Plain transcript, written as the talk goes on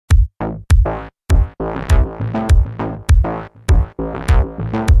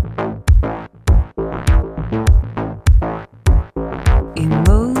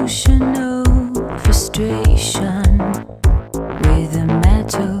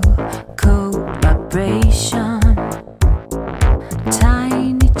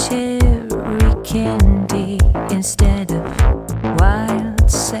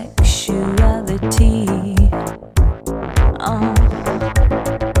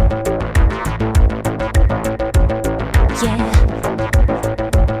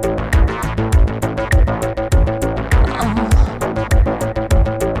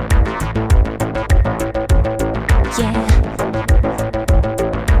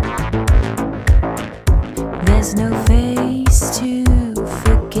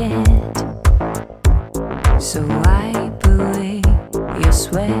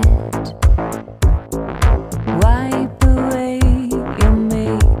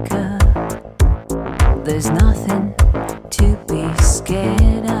There's nothing to be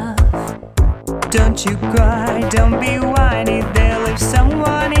scared of. Don't you cry, don't be whiny. There lives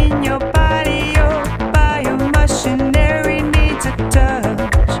someone in your body. Your biomachinery needs a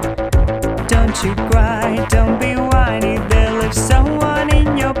touch. Don't you cry, don't be whiny. There lives someone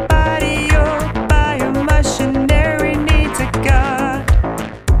in your body. Your biomachinery needs a God.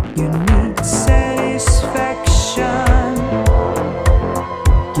 You need satisfaction.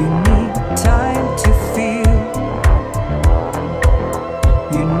 You need time to feel.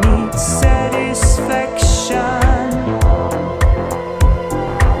 You need satisfaction.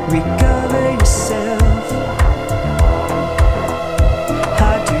 Recover yourself.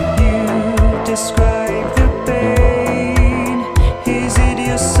 How do you describe the pain? Is it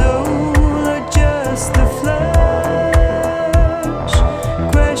your soul or just the flesh?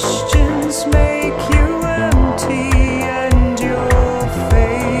 Questions make you empty and your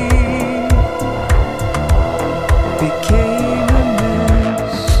faith became a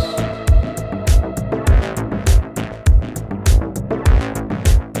mess.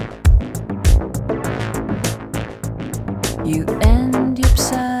 You end your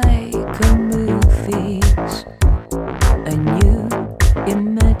psycho movies, a new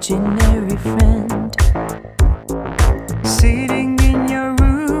imaginary friend, sitting in your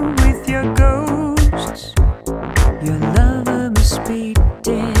room with your ghosts. Your lover must be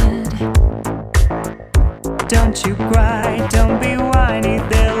dead. Don't you cry, don't be whiny.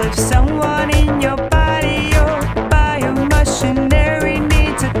 There lives someone in your body. Your biomachinery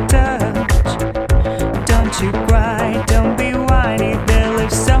needs a touch. Don't you cry, don't be whiny. There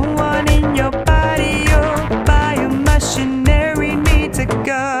lives someone in your body. Your biomachinery needs a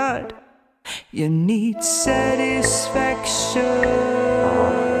God. You need satisfaction.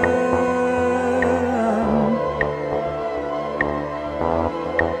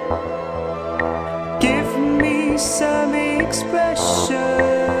 Give me some expressions.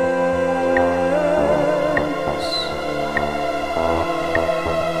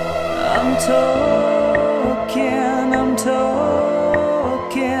 I'm talking,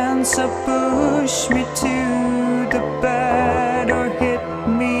 so push me to the bed or hit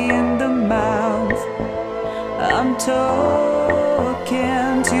me in the mouth. I'm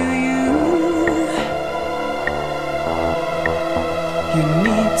talking to you. You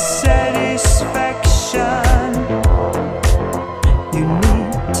need satisfaction. You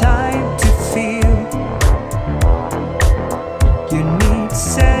need time to feel. You need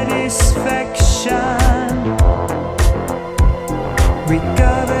satisfaction.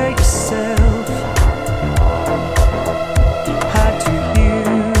 Recover yourself. How do you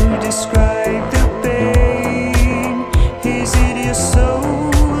describe the pain? Is it your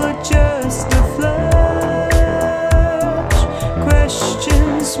soul or just the flesh?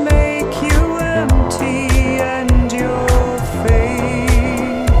 Questions make you empty and your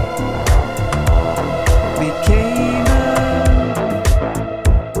faith became a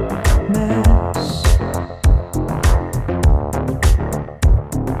mess.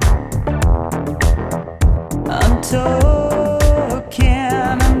 I'm talking